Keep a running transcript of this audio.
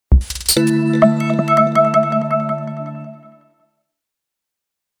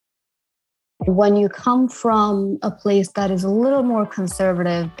When you come from a place that is a little more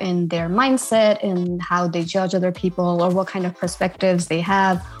conservative in their mindset and how they judge other people or what kind of perspectives they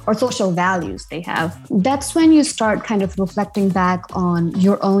have or social values they have, that's when you start kind of reflecting back on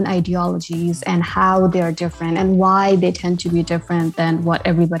your own ideologies and how they're different and why they tend to be different than what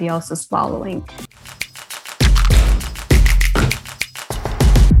everybody else is following.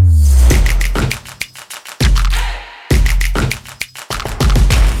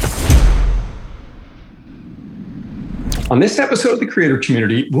 On this episode of the Creator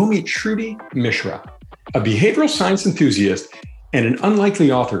Community, we'll meet Shruti Mishra, a behavioral science enthusiast and an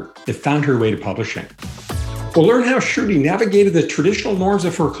unlikely author that found her way to publishing. We'll learn how Shruti navigated the traditional norms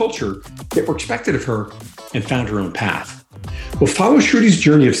of her culture that were expected of her and found her own path. We'll follow Shruti's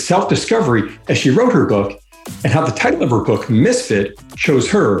journey of self-discovery as she wrote her book and how the title of her book, Misfit, chose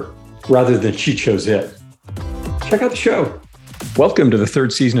her rather than she chose it. Check out the show. Welcome to the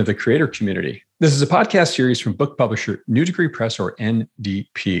third season of the Creator Community. This is a podcast series from book publisher New Degree Press, or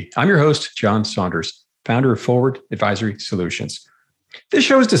NDP. I'm your host, John Saunders, founder of Forward Advisory Solutions. This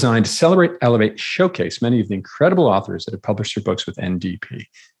show is designed to celebrate, elevate, showcase many of the incredible authors that have published their books with NDP.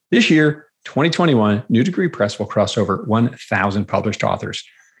 This year, 2021, New Degree Press will cross over 1,000 published authors.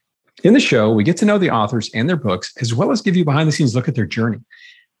 In the show, we get to know the authors and their books, as well as give you a behind-the-scenes look at their journey.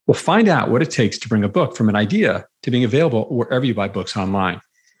 We'll find out what it takes to bring a book from an idea to being available wherever you buy books online.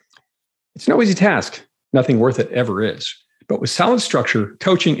 It's no easy task. Nothing worth it ever is. But with solid structure,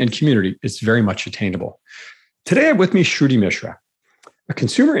 coaching, and community, it's very much attainable. Today, I have with me Shruti Mishra, a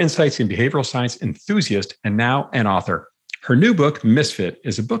consumer insights and behavioral science enthusiast and now an author. Her new book, Misfit,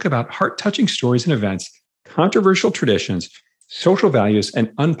 is a book about heart-touching stories and events, controversial traditions, social values,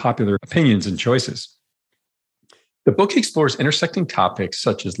 and unpopular opinions and choices. The book explores intersecting topics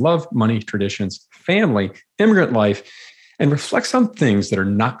such as love, money, traditions, family, immigrant life, and reflects on things that are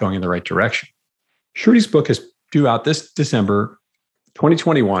not going in the right direction. Shruti's book is due out this December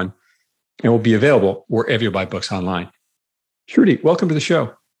 2021 and will be available wherever you buy books online. Shruti, welcome to the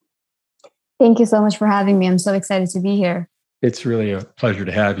show. Thank you so much for having me. I'm so excited to be here. It's really a pleasure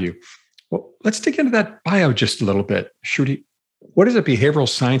to have you. Well, let's dig into that bio just a little bit. Shruti, what is a behavioral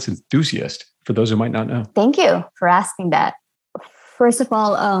science enthusiast, for those who might not know? Thank you for asking that. First of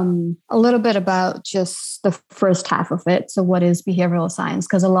all, a little bit about just the first half of it. So what is behavioral science?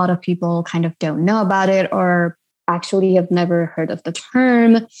 Because a lot of people kind of don't know about it or actually have never heard of the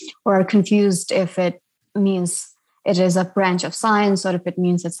term or are confused if it means it is a branch of science or if it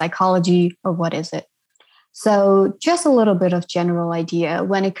means it's psychology or what is it. So just a little bit of general idea.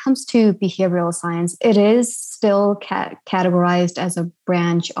 When it comes to behavioral science, it is still categorized as a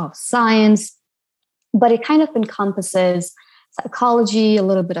branch of science, but it kind of encompasses psychology, a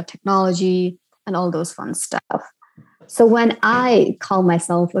little bit of technology, and all those fun stuff. So when I call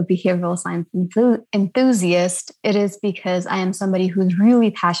myself a behavioral science enthusiast, it is because I am somebody who's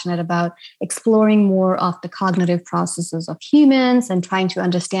really passionate about exploring more of the cognitive processes of humans and trying to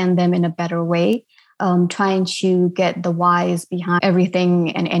understand them in a better way, trying to get the whys behind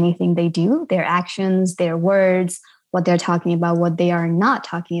everything and anything they do, their actions, their words, what they're talking about, what they are not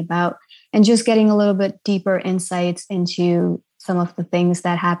talking about, and just getting a little bit deeper insights into some of the things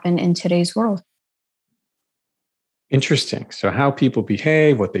that happen in today's world. Interesting. So how people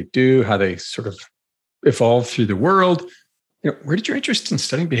behave, what they do, how they sort of evolve through the world. Where did your interest in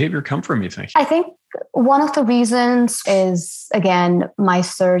studying behavior come from, you think? I think one of the reasons is, again, my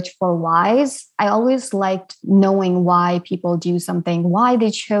search for whys. I always liked knowing why people do something, why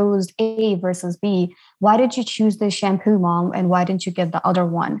they chose A versus B. Why did you choose this shampoo, Mom? And why didn't you get the other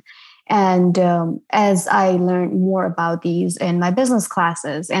one? And as I learned more about these in my business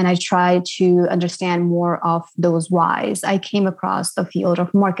classes, and I tried to understand more of those whys, I came across the field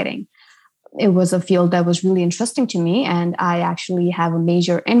of marketing. It was a field that was really interesting to me, and I actually have a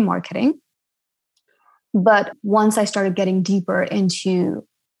major in marketing. But once I started getting deeper into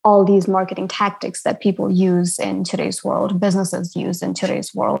all these marketing tactics that people use in today's world, businesses use in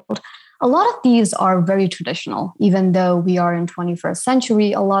today's world, a lot of these are very traditional. Even though we are in 21st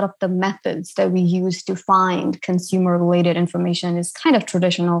century, a lot of the methods that we use to find consumer-related information is kind of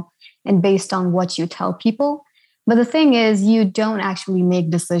traditional and based on what you tell people. But the thing is, you don't actually make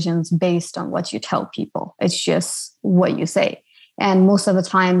decisions based on what you tell people. It's just what you say. And most of the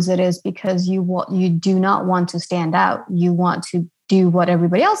times it is because you do not want to stand out. You want to do what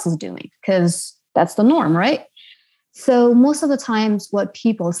everybody else is doing because that's the norm, right? So most of the times what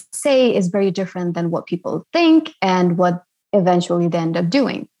people say is very different than what people think and what eventually they end up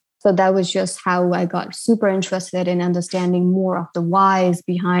doing. So that was just how I got super interested in understanding more of the whys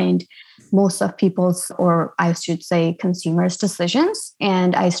behind most of people's, or I should say, consumers' decisions.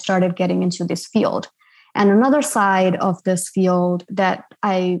 And I started getting into this field. And another side of this field that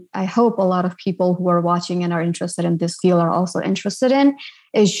I hope a lot of people who are watching and are interested in this field are also interested in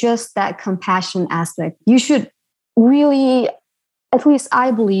is just that compassion aspect. You should really, at least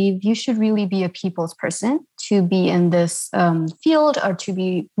I believe, you should really be a people's person to be in this field or to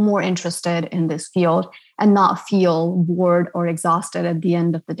be more interested in this field and not feel bored or exhausted at the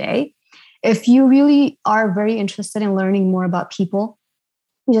end of the day. If you really are very interested in learning more about people,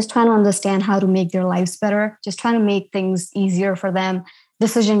 just trying to understand how to make their lives better, just trying to make things easier for them,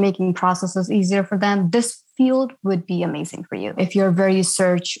 decision-making processes easier for them, this field would be amazing for you. If you're very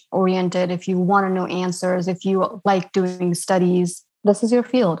search-oriented, if you want to know answers, if you like doing studies, this is your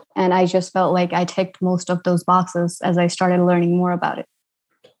field. And I just felt like I ticked most of those boxes as I started learning more about it.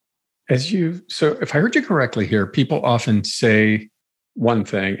 So if I heard you correctly here, people often say one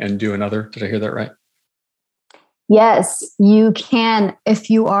thing and do another. Did I hear that right? Yes, you can. If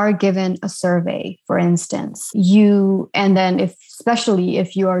you are given a survey, for instance, especially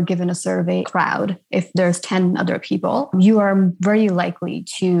if you are given a survey crowd, if there's 10 other people, you are very likely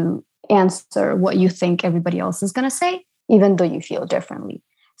to answer what you think everybody else is going to say, even though you feel differently.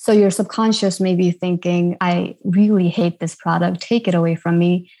 So your subconscious may be thinking, I really hate this product, take it away from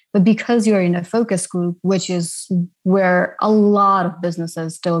me. But because you're in a focus group, which is where a lot of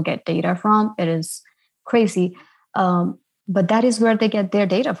businesses still get data from, it is crazy. But that is where they get their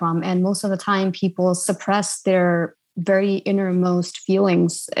data from. And most of the time, people suppress their very innermost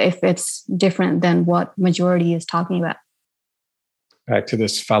feelings if it's different than what majority is talking about. Back to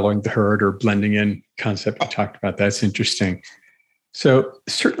this following the herd or blending in concept you talked about. That's interesting. So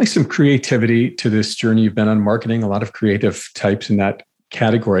certainly some creativity to this journey you've been on, marketing, a lot of creative types in that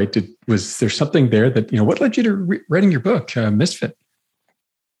category. Was there something there that, what led you to writing your book, Misfit?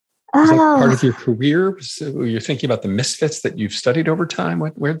 Was that part of your career? Were you thinking about the misfits that you've studied over time?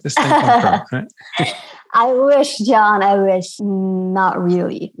 Where did this thing come from? Right? I wish, John, I wish. Not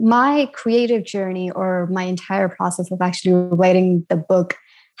really. My creative journey or my entire process of actually writing the book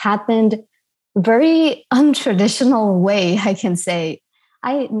happened very untraditional way, I can say.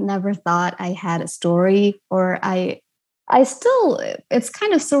 I never thought I had a story, or it's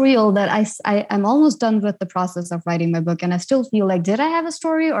kind of surreal that I'm almost done with the process of writing my book. And I still feel like, did I have a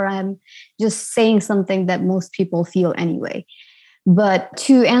story, or I'm just saying something that most people feel anyway? But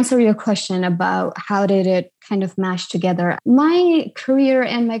to answer your question about how did it kind of mash together, my career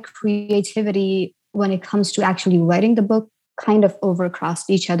and my creativity when it comes to actually writing the book kind of overcrossed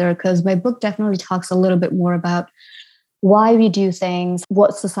each other, because my book definitely talks a little bit more about why we do things,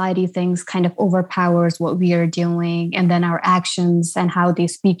 what society thinks kind of overpowers what we are doing, and then our actions and how they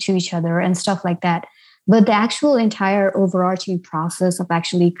speak to each other and stuff like that. But the actual entire overarching process of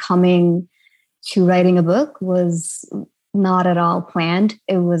actually coming to writing a book was not at all planned.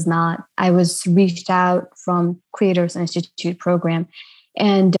 It was not. I was reached out from Creators Institute program,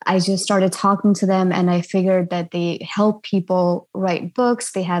 and I just started talking to them, and I figured that they help people write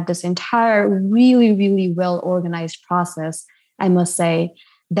books. They have this entire really, really well organized process, I must say,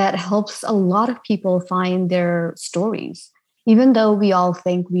 that helps a lot of people find their stories. Even though we all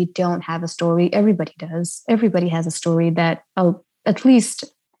think we don't have a story, everybody does. Everybody has a story that at least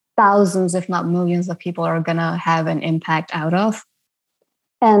thousands, if not millions of people are going to have an impact out of.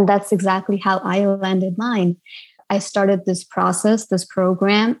 And that's exactly how I landed mine. I started this process, this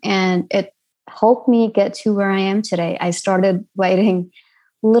program, and it helped me get to where I am today. I started writing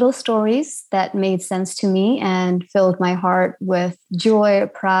little stories that made sense to me and filled my heart with joy,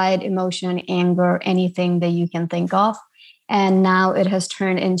 pride, emotion, anger, anything that you can think of. And now it has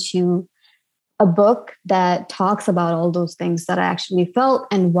turned into a book that talks about all those things that I actually felt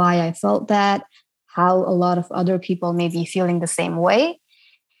and why I felt that, how a lot of other people may be feeling the same way.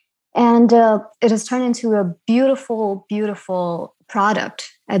 And it has turned into a beautiful, beautiful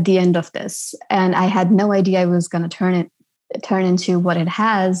product at the end of this. And I had no idea I was going to turn into what it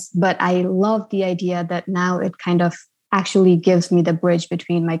has. But I love the idea that now it kind of actually gives me the bridge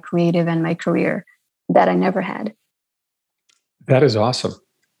between my creative and my career that I never had. That is awesome.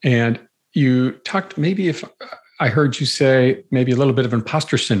 And you talked, maybe if I heard you say maybe a little bit of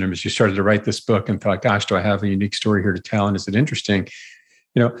imposter syndrome as you started to write this book and thought, gosh, do I have a unique story here to tell? And is it interesting?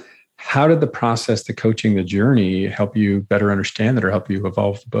 How did the process, the coaching, the journey help you better understand that or help you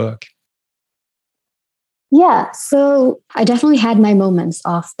evolve the book? Yeah, so I definitely had my moments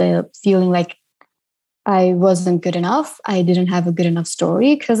of the feeling like I wasn't good enough. I didn't have a good enough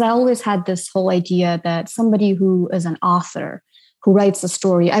story, because I always had this whole idea that somebody who is an author who writes a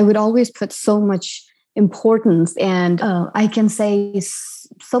story, I would always put so much importance and I can say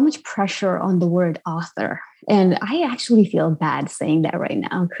so much pressure on the word author. And I actually feel bad saying that right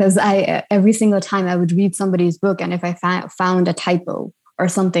now because every single time I would read somebody's book and if I found a typo or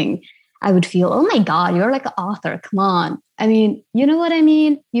something, I would feel, oh my God, you're like an author. Come on. I mean, you know what I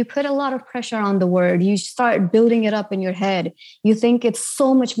mean? You put a lot of pressure on the word. You start building it up in your head. You think it's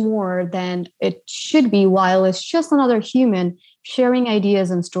so much more than it should be, while it's just another human sharing ideas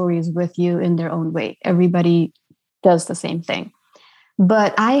and stories with you in their own way. Everybody does the same thing.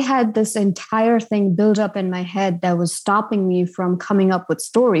 But I had this entire thing built up in my head that was stopping me from coming up with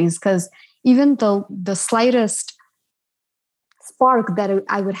stories, because even though the slightest spark that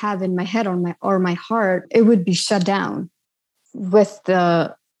I would have in my head or my heart, it would be shut down with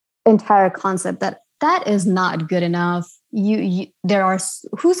the entire concept that is not good enough.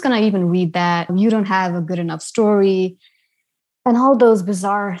 Who's going to even read that? You don't have a good enough story. And all those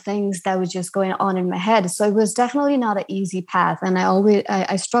bizarre things that was just going on in my head. So it was definitely not an easy path. And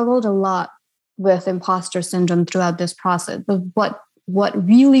I struggled a lot with imposter syndrome throughout this process. But what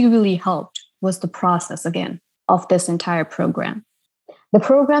really, really helped was the process again of this entire program. The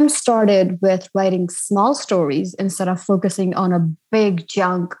program started with writing small stories instead of focusing on a big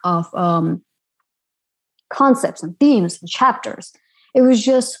chunk of concepts and themes and chapters. It was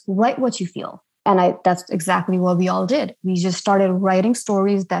just write what you feel. And that's exactly what we all did. We just started writing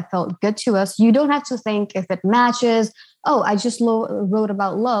stories that felt good to us. You don't have to think if it matches. Oh, I just wrote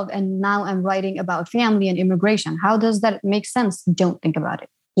about love and now I'm writing about family and immigration. How does that make sense? Don't think about it.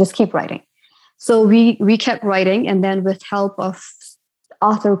 Just keep writing. So we kept writing, and then with help of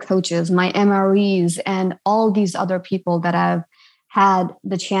author coaches, my MREs, and all these other people that I've had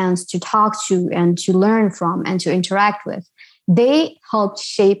the chance to talk to and to learn from and to interact with, they helped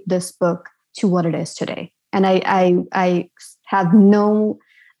shape this book to what it is today. And I have no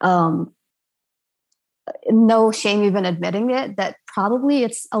shame even admitting it, that probably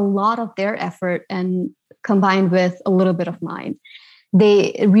it's a lot of their effort and combined with a little bit of mine.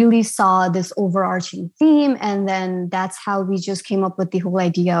 They really saw this overarching theme. And then that's how we just came up with the whole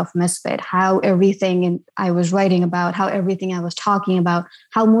idea of Misfit, how everything I was writing about, how everything I was talking about,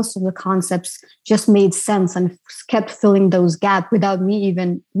 how most of the concepts just made sense and kept filling those gaps without me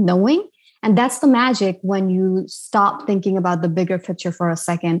even knowing. And that's the magic when you stop thinking about the bigger picture for a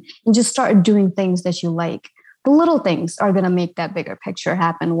second and just start doing things that you like. The little things are going to make that bigger picture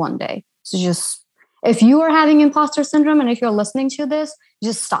happen one day. So just, if you are having imposter syndrome and if you're listening to this,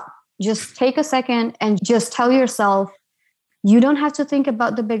 just stop. Just take a second and just tell yourself, you don't have to think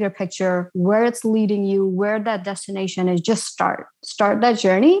about the bigger picture, where it's leading you, where that destination is. Just start that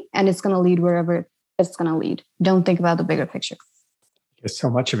journey, and it's going to lead wherever it's going to lead. Don't think about the bigger picture. So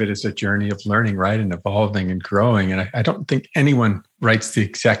much of it is a journey of learning, right? And evolving and growing. And I don't think anyone writes the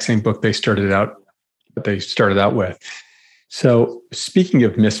exact same book they started out with. So speaking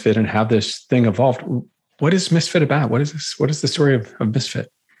of Misfit and how this thing evolved, what is Misfit about? What is this? What is the story of Misfit?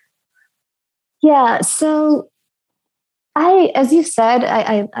 Yeah. So as you said,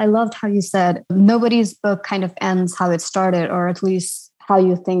 I loved how you said nobody's book kind of ends how it started, or at least how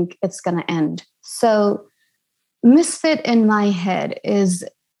you think it's going to end. So Misfit in my head is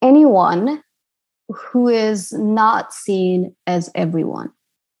anyone who is not seen as everyone.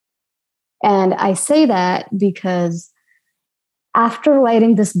 And I say that because after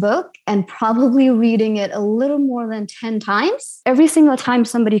writing this book and probably reading it a little more than 10 times, every single time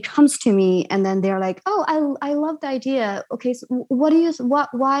somebody comes to me and then they're like, oh, I love the idea. Okay, so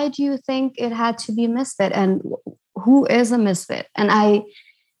why do you think it had to be Misfit? And who is a Misfit? And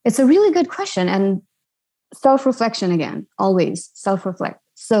it's a really good question. And self-reflection again, always self-reflect.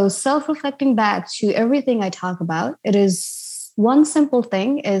 So self-reflecting back to everything I talk about, it is one simple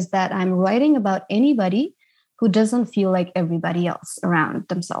thing is that I'm writing about anybody who doesn't feel like everybody else around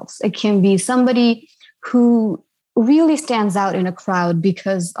themselves. It can be somebody who really stands out in a crowd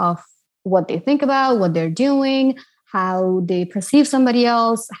because of what they think about, what they're doing, how they perceive somebody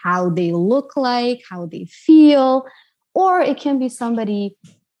else, how they look like, how they feel. Or it can be somebody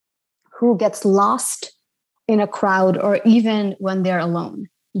who gets lost in a crowd or even when they're alone,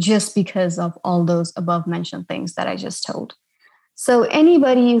 just because of all those above mentioned things that I just told. So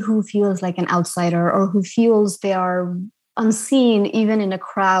anybody who feels like an outsider or who feels they are unseen even in a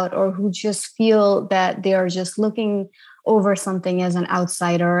crowd, or who just feel that they are just looking over something as an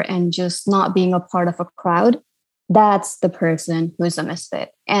outsider and just not being a part of a crowd, that's the person who is a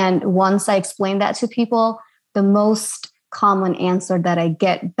misfit. And once I explain that to people, the most common answer that I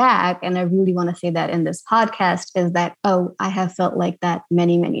get back, and I really want to say that in this podcast, is that, oh, I have felt like that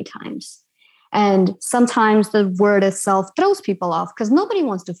many, many times. And sometimes the word itself throws people off because nobody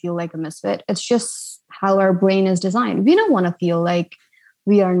wants to feel like a misfit. It's just how our brain is designed. We don't want to feel like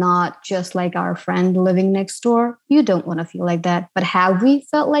we are not just like our friend living next door. You don't want to feel like that. But have we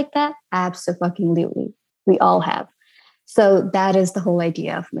felt like that? Absolutely. We all have. So that is the whole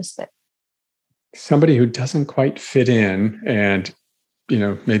idea of misfit. Somebody who doesn't quite fit in and,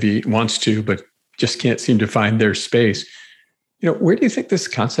 maybe wants to, but just can't seem to find their space. Where do you think this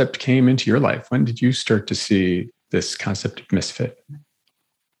concept came into your life? When did you start to see this concept of misfit?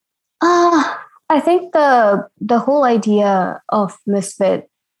 I think the whole idea of misfit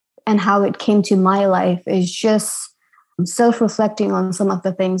and how it came to my life is just self-reflecting on some of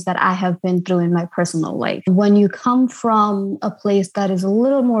the things that I have been through in my personal life. When you come from a place that is a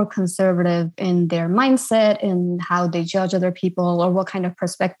little more conservative in their mindset and how they judge other people or what kind of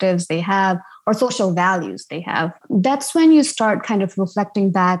perspectives they have or social values they have, that's when you start kind of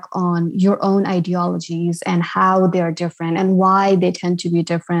reflecting back on your own ideologies and how they're different and why they tend to be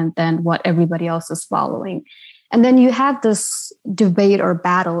different than what everybody else is following. And then you have this debate or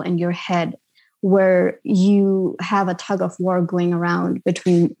battle in your head where you have a tug of war going around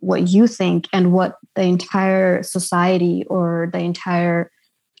between what you think and what the entire society or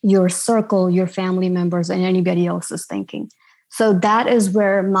your circle, your family members, and anybody else is thinking. So that is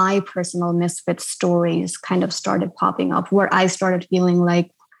where my personal misfit stories kind of started popping up, where I started feeling like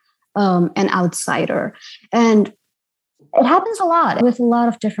an outsider. And it happens a lot with a lot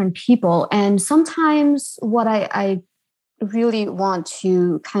of different people. And sometimes what I really want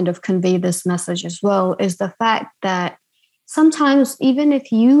to kind of convey this message as well is the fact that sometimes, even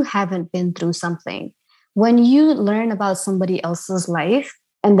if you haven't been through something, when you learn about somebody else's life,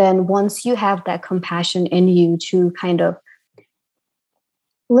 and then once you have that compassion in you to kind of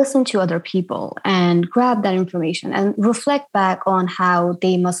listen to other people and grab that information and reflect back on how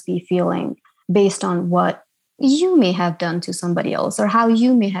they must be feeling based on what you may have done to somebody else or how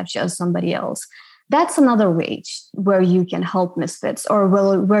you may have judged somebody else, that's another way where you can help misfits or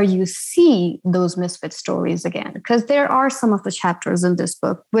where you see those misfit stories again. Because there are some of the chapters in this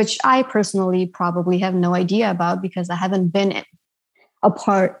book, which I personally probably have no idea about because I haven't been a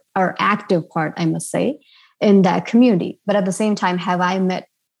part or active part, I must say, in that community. But at the same time, have I met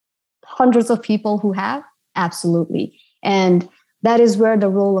hundreds of people who have? Absolutely. And that is where the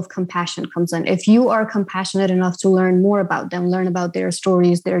role of compassion comes in. If you are compassionate enough to learn more about them, learn about their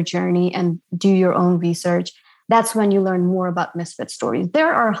stories, their journey, and do your own research, that's when you learn more about misfit stories.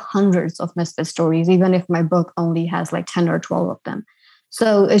 There are hundreds of misfit stories, even if my book only has like 10 or 12 of them.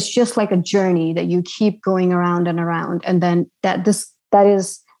 So it's just like a journey that you keep going around and around. And then that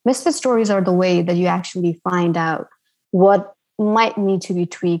is misfit stories are the way that you actually find out what might need to be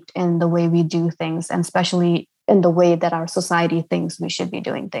tweaked in the way we do things, and especially in the way that our society thinks we should be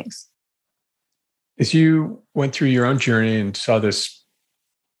doing things. As you went through your own journey and saw this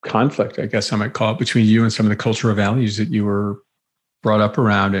conflict, I guess I might call it, between you and some of the cultural values that you were brought up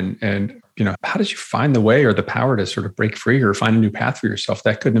around, and how did you find the way or the power to sort of break free or find a new path for yourself?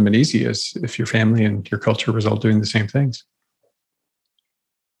 That couldn't have been easy as if your family and your culture was all doing the same things.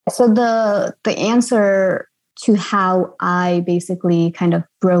 So the answer to how I basically kind of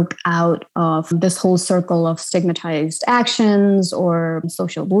broke out of this whole circle of stigmatized actions or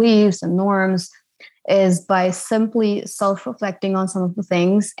social beliefs and norms is by simply self-reflecting on some of the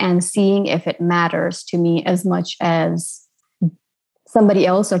things and seeing if it matters to me as much as somebody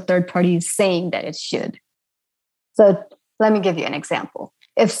else or third parties saying that it should. So let me give you an example.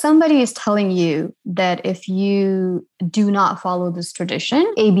 If somebody is telling you that if you do not follow this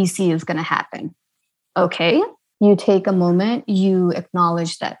tradition, ABC is going to happen. Okay, you take a moment, you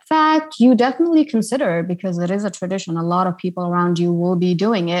acknowledge that fact, you definitely consider, because it is a tradition, a lot of people around you will be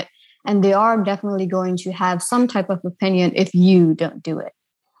doing it, and they are definitely going to have some type of opinion if you don't do it.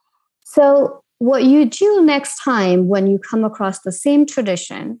 So what you do next time when you come across the same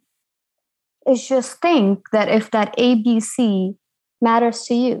tradition is just think that if that ABC matters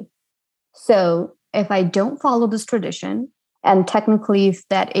to you. So if I don't follow this tradition, and technically if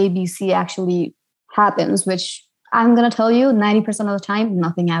that ABC actually happens, which I'm going to tell you 90% of the time,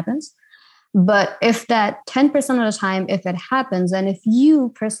 nothing happens. But if that 10% of the time, if it happens, and if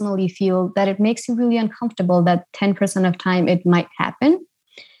you personally feel that it makes you really uncomfortable, that 10% of time it might happen,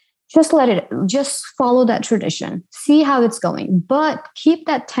 just follow that tradition, see how it's going, but keep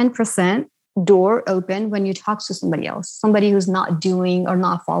that 10% door open when you talk to somebody else, somebody who's not doing or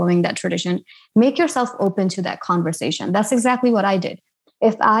not following that tradition. Make yourself open to that conversation. That's exactly what I did.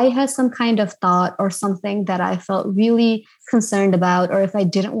 If I had some kind of thought or something that I felt really concerned about, or if I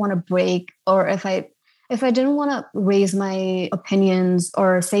didn't want to break, or if I if I didn't want to raise my opinions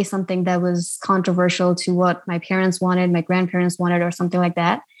or say something that was controversial to what my parents wanted, my grandparents wanted, or something like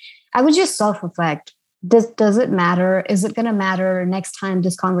that, I would just self-reflect. Does it matter? Is it going to matter next time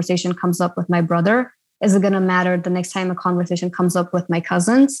this conversation comes up with my brother? Is it going to matter the next time a conversation comes up with my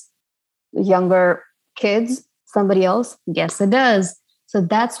cousins, younger kids, somebody else? Yes, it does. So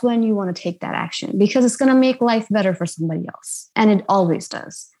that's when you want to take that action, because it's going to make life better for somebody else. And it always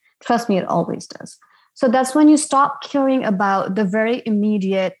does. Trust me, it always does. So that's when you stop caring about the very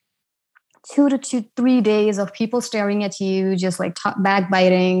immediate 3 days of people staring at you, just like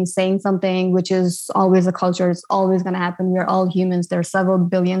backbiting, saying something, which is always a culture. It's always going to happen. We're all humans. There are several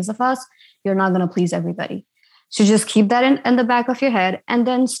billions of us. You're not going to please everybody. So just keep that in the back of your head and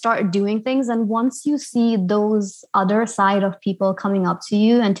then start doing things. And once you see those other side of people coming up to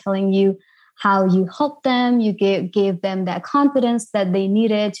you and telling you how you helped them, you gave them that confidence that they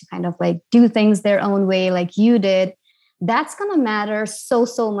needed to kind of like do things their own way like you did, that's going to matter so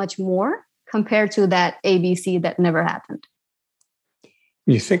much more compared to that ABC that never happened.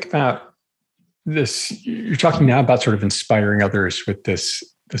 When you think about this, you're talking now about sort of inspiring others with this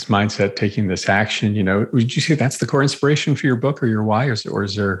mindset, taking this action. Would you say that's the core inspiration for your book or your why, or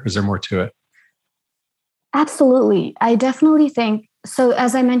is there more to it? Absolutely. I definitely think so.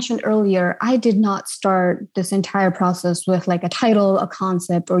 As I mentioned earlier, I did not start this entire process with like a title, a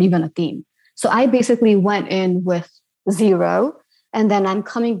concept, or even a theme. So I basically went in with zero, and then I'm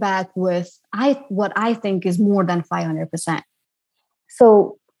coming back with what I think is more than 500%.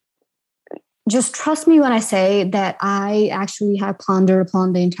 So just trust me when I say that I actually have pondered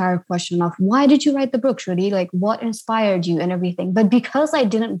upon the entire question of why did you write the book, Shruti? Like what inspired you and everything. But because I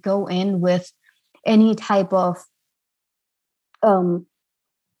didn't go in with any type of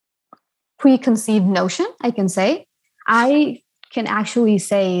preconceived notion, I can actually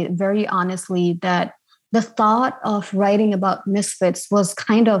say very honestly that the thought of writing about misfits was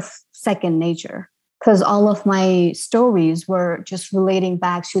kind of second nature, because all of my stories were just relating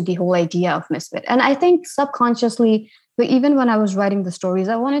back to the whole idea of misfit. And I think subconsciously, but even when I was writing the stories,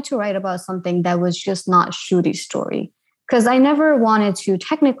 I wanted to write about something that was just not Shruti's story. Because I never wanted to,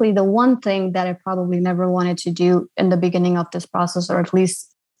 technically, the one thing that I probably never wanted to do in the beginning of this process, or at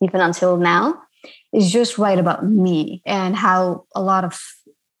least even until now, is just write about me and how a lot of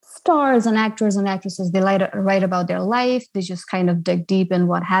stars and actors and actresses, they write about their life. They just kind of dig deep in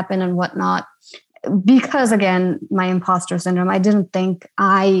what happened and whatnot. Because again, my imposter syndrome, I didn't think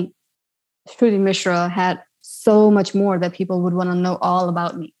Shruti Mishra, had so much more that people would want to know all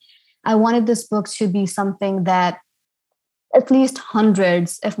about me. I wanted this book to be something that at least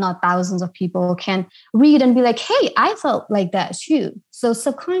hundreds, if not thousands of people can read and be like, hey, I felt like that too. So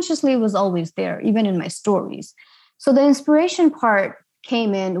subconsciously it was always there, even in my stories. So the inspiration part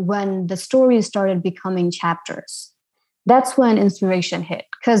came in when the stories started becoming chapters. That's when inspiration hit.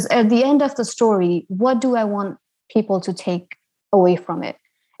 Because at the end of the story, what do I want people to take away from it?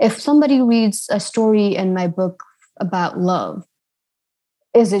 If somebody reads a story in my book about love,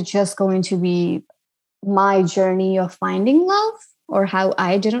 is it just going to be my journey of finding love, or how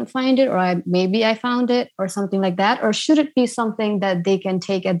I didn't find it, or maybe I found it, or something like that? Or should it be something that they can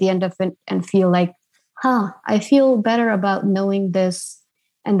take at the end of it and feel like, I feel better about knowing this.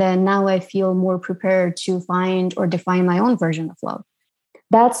 And then now I feel more prepared to find or define my own version of love.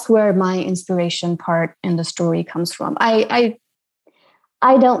 That's where my inspiration part in the story comes from.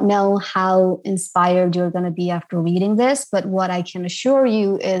 I don't know how inspired you're going to be after reading this, but what I can assure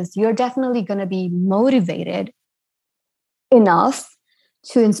you is you're definitely going to be motivated enough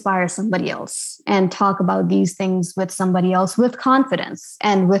to inspire somebody else and talk about these things with somebody else with confidence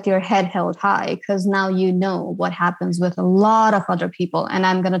and with your head held high, because now you know what happens with a lot of other people. And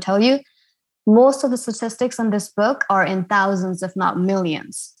I'm going to tell you, most of the statistics in this book are in thousands, if not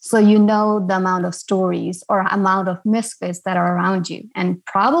millions. So you know the amount of stories or amount of misfits that are around you. And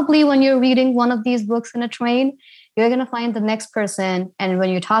probably when you're reading one of these books in a train, you're going to find the next person. And when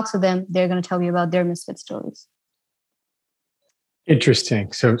you talk to them, they're going to tell you about their misfit stories.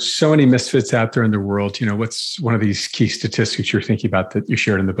 Interesting. So many misfits out there in the world. What's one of these key statistics you're thinking about that you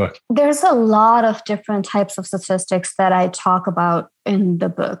shared in the book? There's a lot of different types of statistics that I talk about in the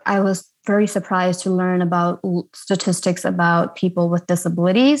book. I was very surprised to learn about statistics about people with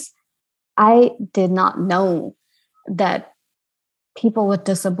disabilities. I did not know that people with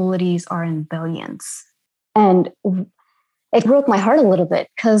disabilities are in billions. And it broke my heart a little bit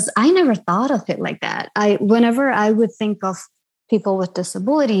because I never thought of it like that. Whenever I would think of people with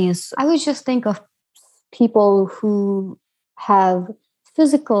disabilities, I would just think of people who have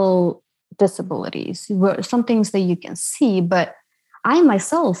physical disabilities, some things that you can see, but I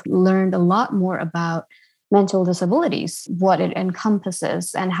myself learned a lot more about mental disabilities, what it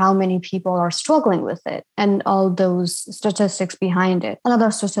encompasses, and how many people are struggling with it, and all those statistics behind it.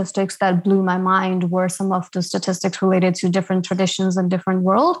 Another statistics that blew my mind were some of the statistics related to different traditions and different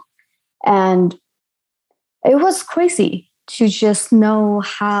world. And it was crazy to just know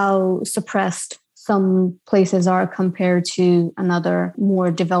how suppressed some places are compared to another more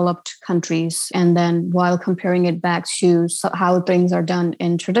developed countries. And then while comparing it back to how things are done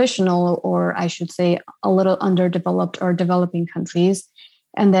in traditional, or I should say a little underdeveloped or developing countries,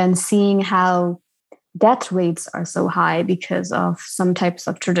 and then seeing how death rates are so high because of some types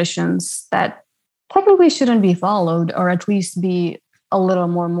of traditions that technically shouldn't be followed, or at least be a little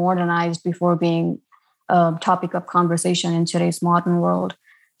more modernized before being a topic of conversation in today's modern world.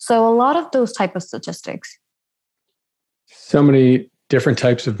 So a lot of those type of statistics. So many different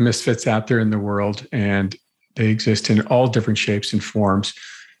types of misfits out there in the world, and they exist in all different shapes and forms.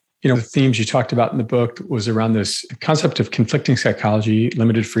 The themes you talked about in the book was around this concept of conflicting psychology,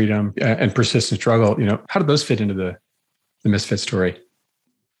 limited freedom, and persistent struggle. How do those fit into the misfit story?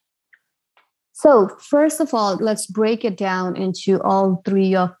 So first of all, let's break it down into all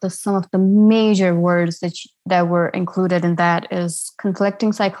three of some of the major words that were included in that is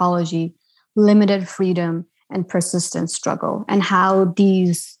conflicting psychology, limited freedom, and persistent struggle, and how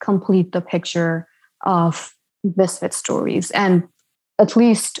these complete the picture of misfit stories. And at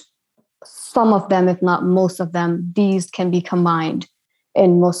least some of them, if not most of them, these can be combined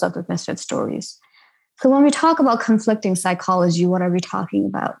in most of the misfit stories. So when we talk about conflicting psychology, what are we talking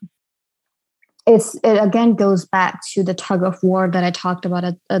about? It again goes back to the tug of war that I talked about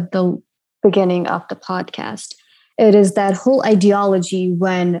at the beginning of the podcast. It is that whole ideology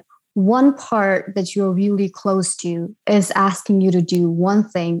when one part that you're really close to is asking you to do one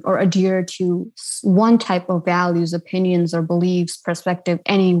thing or adhere to one type of values, opinions, or beliefs, perspective,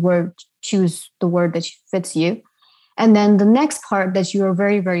 any word, choose the word that fits you. And then the next part that you are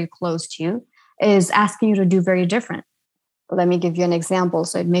very, very close to is asking you to do very different. Let me give you an example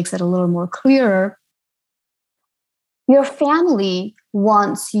so it makes it a little more clearer. Your family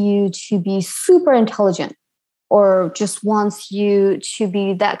wants you to be super intelligent, or just wants you to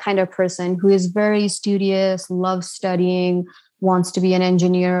be that kind of person who is very studious, loves studying, wants to be an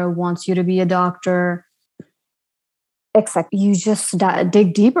engineer, wants you to be a doctor. Except you just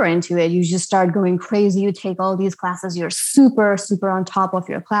dig deeper into it. You just start going crazy. You take all these classes. You're super, super on top of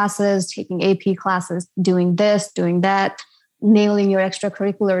your classes, taking AP classes, doing this, doing that, nailing your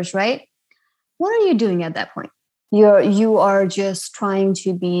extracurriculars, right? What are you doing at that point? You are just trying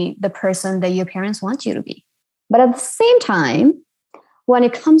to be the person that your parents want you to be. But at the same time, when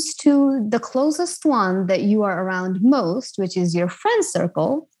it comes to the closest one that you are around most, which is your friend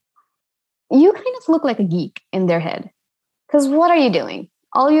circle, you kind of look like a geek in their head. Because what are you doing?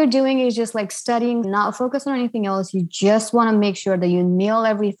 All you're doing is just like studying, not focus on anything else. You just want to make sure that you nail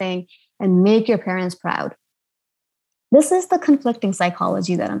everything and make your parents proud. This is the conflicting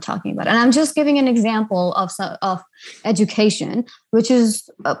psychology that I'm talking about. And I'm just giving an example of education, which is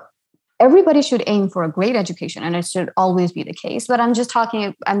everybody should aim for a great education, and it should always be the case. But I'm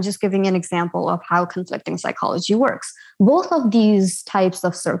just giving an example of how conflicting psychology works. Both of these types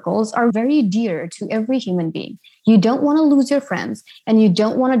of circles are very dear to every human being. You don't want to lose your friends, and you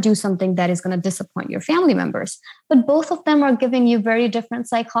don't want to do something that is going to disappoint your family members. But both of them are giving you very different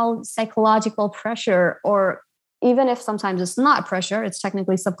psychological pressure, or even if sometimes it's not pressure, it's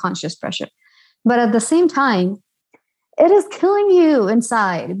technically subconscious pressure. But at the same time, it is killing you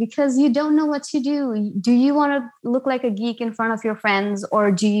inside because you don't know what to do. Do you want to look like a geek in front of your friends,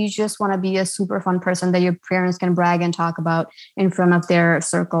 or do you just want to be a super fun person that your parents can brag and talk about in front of their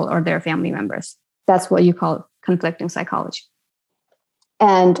circle or their family members? That's what you call conflicting psychology.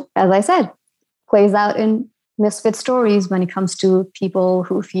 And as I said, plays out in misfit stories when it comes to people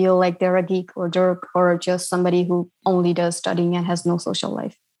who feel like they're a geek or jerk, or just somebody who only does studying and has no social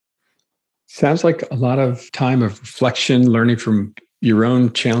life. Sounds like a lot of time of reflection, learning from your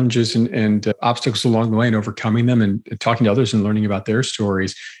own challenges and obstacles along the way and overcoming them, and talking to others and learning about their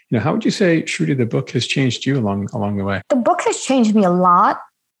stories. How would you say, Shruti, the book has changed you along the way? The book has changed me a lot.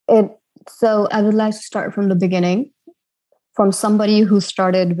 So I would like to start from the beginning, from somebody who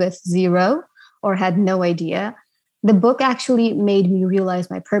started with zero or had no idea. The book actually made me realize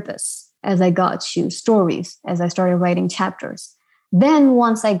my purpose as I got to stories, as I started writing chapters. Then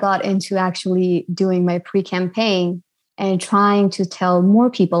once I got into actually doing my pre-campaign and trying to tell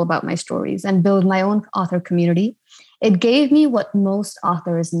more people about my stories and build my own author community, it gave me what most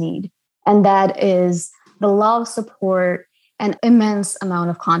authors need. And that is the love, support, and immense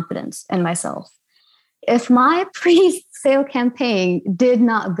amount of confidence in myself. If my sale campaign did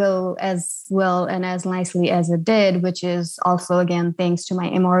not go as well and as nicely as it did, which is also, again, thanks to my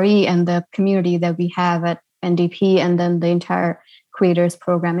MRE and the community that we have at NDP and then the entire Creators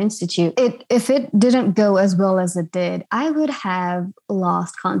Program Institute. If it didn't go as well as it did, I would have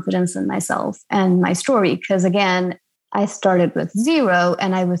lost confidence in myself and my story. Because again, I started with zero,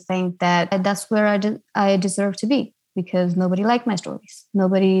 and I would think that that's where I deserve to be, because nobody liked my stories.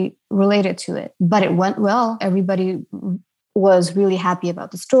 Nobody related to it. But it went well. Everybody was really happy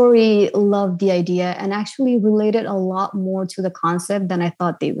about the story, loved the idea, and actually related a lot more to the concept than I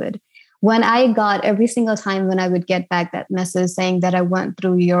thought they would. When I got every single time when I would get back that message saying that I went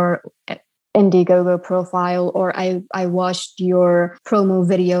through your Indiegogo profile, or I watched your promo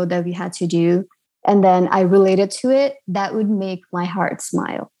video that we had to do, and then I related to it, that would make my heart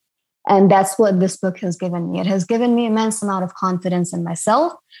smile. And that's what this book has given me. It has given me immense amount of confidence in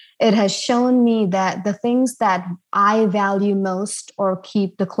myself. It has shown me that the things that I value most or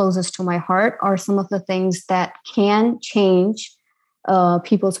keep the closest to my heart are some of the things that can change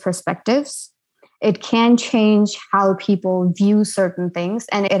people's perspectives. It can change how people view certain things,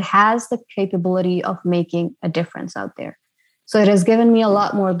 and it has the capability of making a difference out there. So it has given me a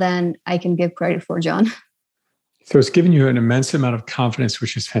lot more than I can give credit for, John. So it's given you an immense amount of confidence,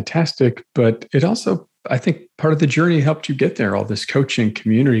 which is fantastic. But it also, I think, part of the journey helped you get there. All this coaching,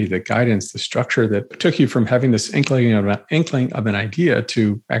 community, the guidance, the structure that took you from having this inkling of an idea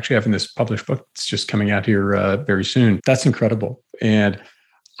to actually having this published book that's just coming out here very soon. That's incredible. And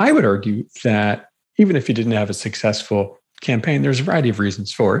I would argue that even if you didn't have a successful campaign, there's a variety of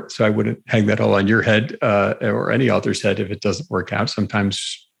reasons for it. So I wouldn't hang that all on your head or any author's head if it doesn't work out.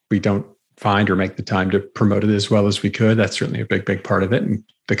 Sometimes we don't find or make the time to promote it as well as we could. That's certainly a big, big part of it. And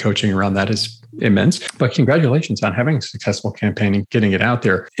the coaching around that is immense. But congratulations on having a successful campaign and getting it out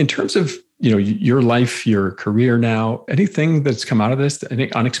there. In terms of, your life, your career now, anything that's come out of this,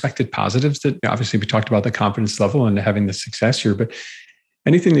 any unexpected positives that obviously we talked about the confidence level and having the success here, but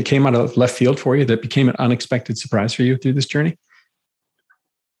anything that came out of left field for you that became an unexpected surprise for you through this journey?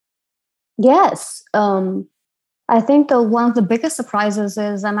 Yes. I think one of the biggest surprises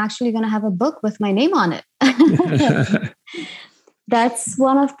is I'm actually going to have a book with my name on it. That's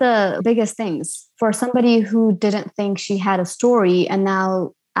one of the biggest things for somebody who didn't think she had a story. And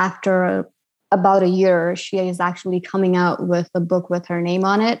now after about a year, she is actually coming out with a book with her name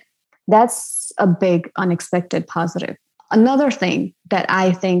on it. That's a big unexpected positive. Another thing that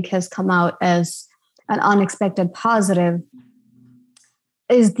I think has come out as an unexpected positive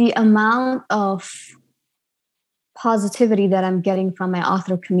is the amount of positivity that I'm getting from my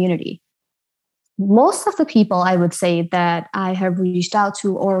author community. Most of the people I would say that I have reached out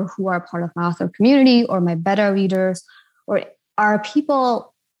to or who are part of my author community or my beta readers or are people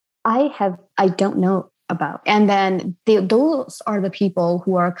I don't know about. And then those are the people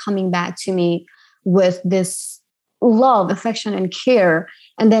who are coming back to me with this love, affection, and care.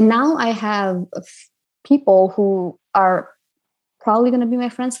 And then now I have people who are probably going to be my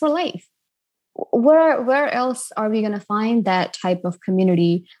friends for life. Where else are we going to find that type of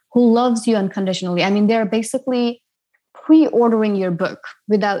community who loves you unconditionally? I mean, they're basically pre-ordering your book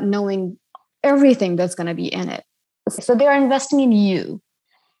without knowing everything that's going to be in it. So they're investing in you.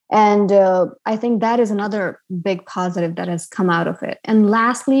 And I think that is another big positive that has come out of it. And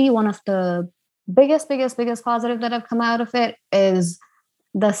lastly, one of the biggest positive that have come out of it is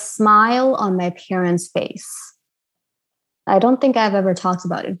the smile on my parents' face. I don't think I've ever talked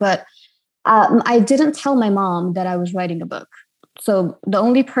about it, but I didn't tell my mom that I was writing a book. So the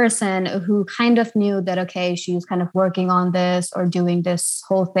only person who kind of knew that, okay, she's kind of working on this or doing this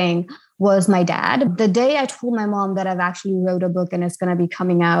whole thing was my dad. The day I told my mom that I've actually wrote a book and it's going to be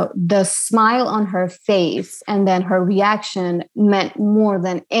coming out, the smile on her face and then her reaction meant more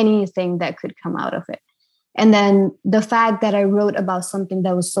than anything that could come out of it. And then the fact that I wrote about something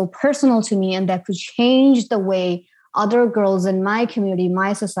that was so personal to me and that could change the way other girls in my community,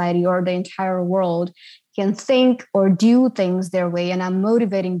 my society, or the entire world can think or do things their way, and I'm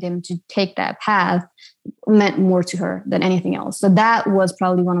motivating them to take that path, meant more to her than anything else. So that was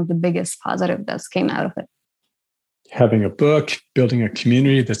probably one of the biggest positives that came out of it. Having a book, building a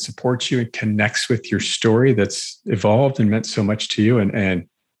community that supports you and connects with your story that's evolved and meant so much to you, and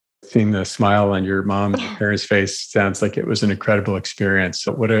seeing the smile on your mom and your parents' face sounds like it was an incredible experience.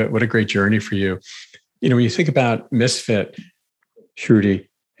 So what a great journey for you. When you think about Misfit, Shruti,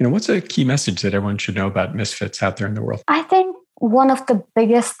 what's a key message that everyone should know about Misfits out there in the world? I think one of the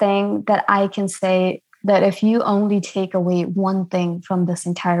biggest thing that I can say that if you only take away one thing from this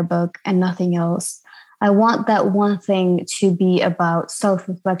entire book and nothing else, I want that one thing to be about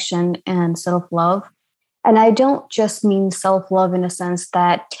self-reflection and self-love. And I don't just mean self-love in a sense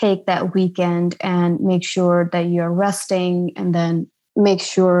that take that weekend and make sure that you're resting and then make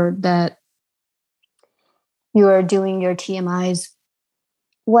sure that you're doing your TMIs.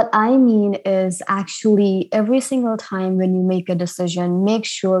 What I mean is actually every single time when you make a decision, make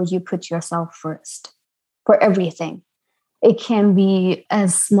sure you put yourself first for everything. It can be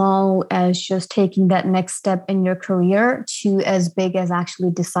as small as just taking that next step in your career to as big as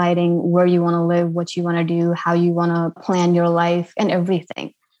actually deciding where you want to live, what you want to do, how you want to plan your life and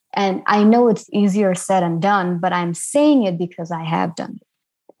everything. And I know it's easier said than done, but I'm saying it because I have done it.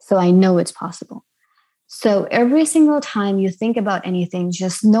 So I know it's possible. So every single time you think about anything,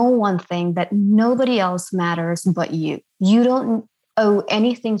 just know one thing, that nobody else matters but you. You don't owe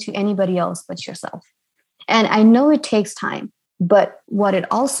anything to anybody else but yourself. And I know it takes time, but what it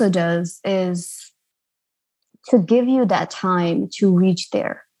also does is to give you that time to reach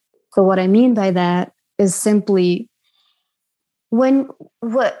there. So what I mean by that is simply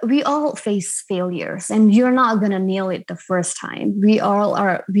we all face failures, and you're not going to nail it the first time. We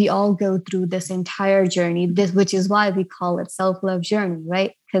all go through this entire journey, which is why we call it self-love journey,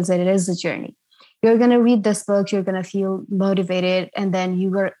 right? Because it is a journey. You're going to read this book, you're going to feel motivated, and then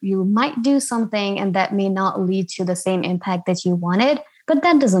you might do something and that may not lead to the same impact that you wanted, but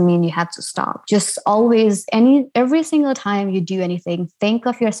that doesn't mean you have to stop. Just always, every single time you do anything, think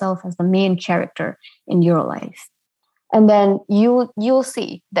of yourself as the main character in your life. And then you'll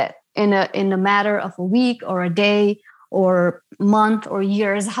see that in a matter of a week or a day or month or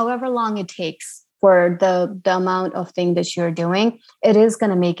years, however long it takes for the amount of thing that you're doing, it is going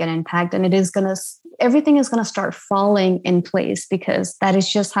to make an impact, and everything is going to start falling in place, because that is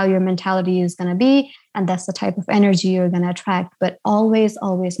just how your mentality is going to be. And that's the type of energy you're going to attract. But always,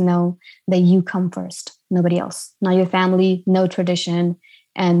 always know that you come first, nobody else, not your family, no tradition,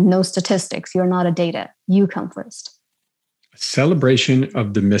 and no statistics. You're not a data. You come first. Celebration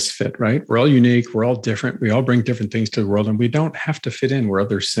of the misfit, right? We're all unique. We're all different. We all bring different things to the world, and we don't have to fit in where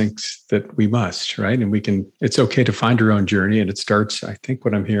others think that we must, right? And it's okay to find your own journey. And it starts, I think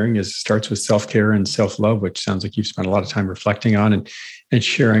what I'm hearing is it starts with self-care and self-love, which sounds like you've spent a lot of time reflecting on and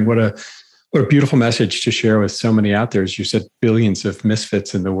sharing. What a beautiful message to share with so many out there. As you said, billions of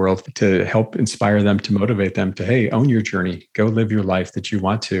misfits in the world, to help inspire them, to motivate them to, hey, own your journey, go live your life that you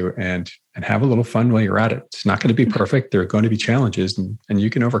want to, and have a little fun while you're at it. It's not going to be perfect. There are going to be challenges, and you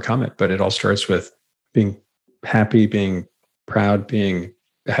can overcome it. But it all starts with being happy, being proud,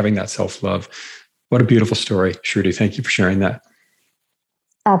 having that self-love. What a beautiful story, Shruti. Thank you for sharing that.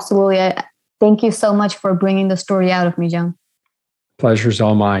 Absolutely. Thank you so much for bringing the story out of me, John. Pleasure's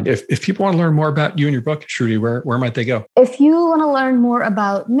all mine. If people want to learn more about you and your book, Shruti, where might they go? If you want to learn more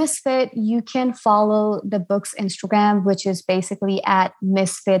about Misfit, you can follow the book's Instagram, which is basically at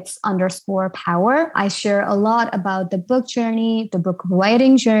misfits_power. I share a lot about the book journey, the book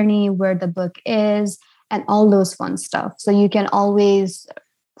writing journey, where the book is, and all those fun stuff. So you can always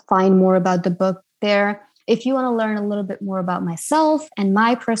find more about the book there. If you want to learn a little bit more about myself and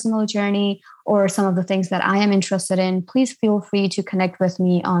my personal journey, or some of the things that I am interested in, please feel free to connect with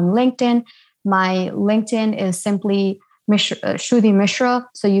me on LinkedIn. My LinkedIn is simply Shruti Mishra,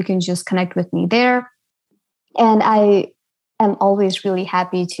 so you can just connect with me there. And I am always really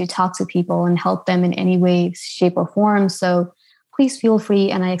happy to talk to people and help them in any way, shape, or form. So please feel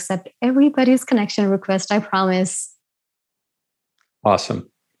free, and I accept everybody's connection request, I promise. Awesome.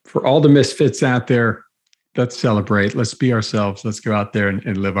 For all the misfits out there, let's celebrate. Let's be ourselves. Let's go out there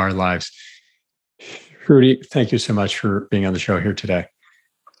and live our lives. Shruti, thank you so much for being on the show here today.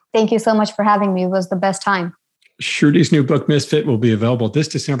 Thank you so much for having me. It was the best time. Shruti's new book, Misfit, will be available this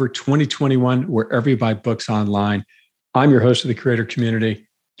December 2021, wherever you buy books online. I'm your host of the Creator Community,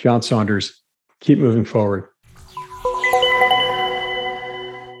 John Saunders. Keep moving forward.